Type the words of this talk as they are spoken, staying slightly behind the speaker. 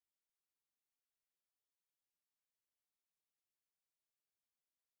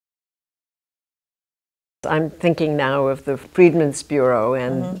I'm thinking now of the Freedmen's Bureau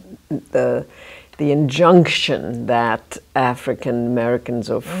and the injunction that African Americans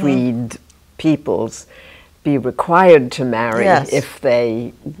or freed peoples be required to marry if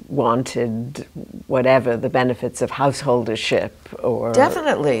they wanted whatever the benefits of householdership or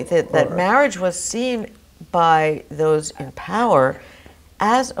definitely that marriage was seen by those in power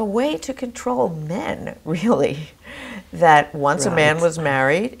as a way to control men, really. That once a man was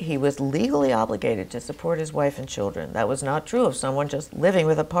married, he was legally obligated to support his wife and children. That was not true of someone just living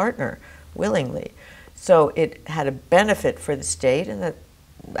with a partner willingly. So it had a benefit for the state, and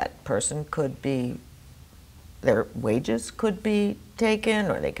that person could be, their wages could be taken,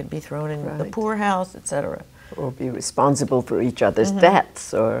 or they could be thrown in the poorhouse, etc. Or be responsible for each other's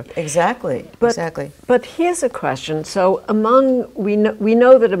debts, or exactly. But here's a question. So, we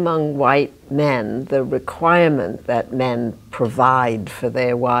know that among white men, the requirement that men provide for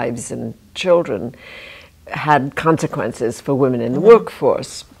their wives and children had consequences for women in the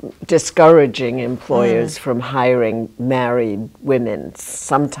workforce, discouraging employers from hiring married women,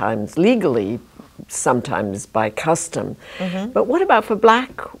 sometimes legally, sometimes by custom. But what about for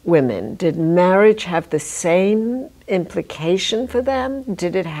black women? Did marriage have the same implication for them?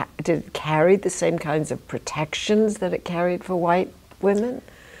 Did it carry the same kinds of protections that it carried for white women?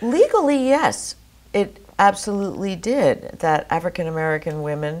 Legally, yes, it absolutely did. That African American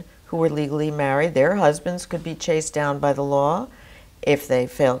women who were legally married, their husbands could be chased down by the law if they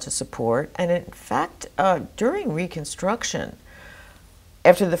failed to support. And in fact, during Reconstruction,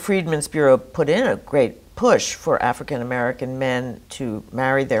 after the Freedmen's Bureau put in a great push for African American men to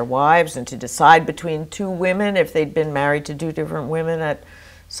marry their wives and to decide between two women if they'd been married to two different women at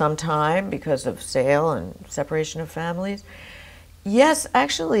some time because of sale and separation of families. Yes,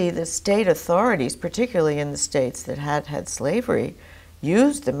 actually the state authorities, particularly in the states that had slavery,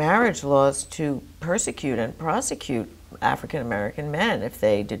 used the marriage laws to persecute and prosecute African American men if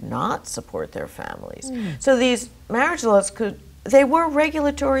they did not support their families. So these marriage laws they were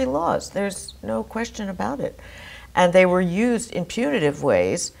regulatory laws, there's no question about it. And they were used in punitive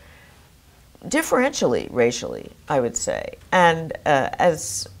ways, differentially, racially, I would say. And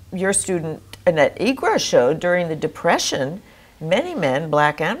as your student Annette Igra showed, during the Depression, many men,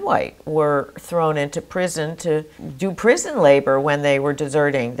 black and white, were thrown into prison to do prison labor when they were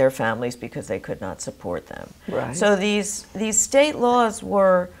deserting their families because they could not support them. So these state laws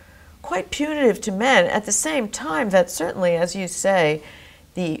were quite punitive to men. At the same time, that certainly, as you say,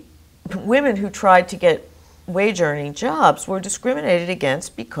 the women who tried to get wage-earning jobs were discriminated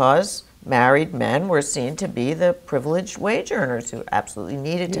against because married men were seen to be the privileged wage earners who absolutely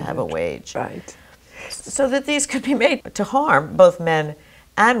needed to have a wage. So that these could be made to harm both men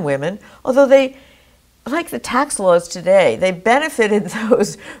and women, although they, like the tax laws today, they benefited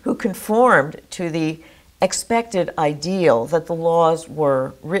those who conformed to the expected ideal that the laws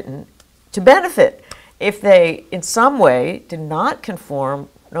were written to benefit. If they, in some way, did not conform,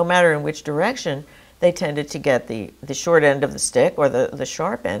 no matter in which direction, they tended to get the short end of the stick or the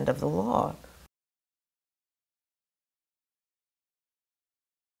sharp end of the law.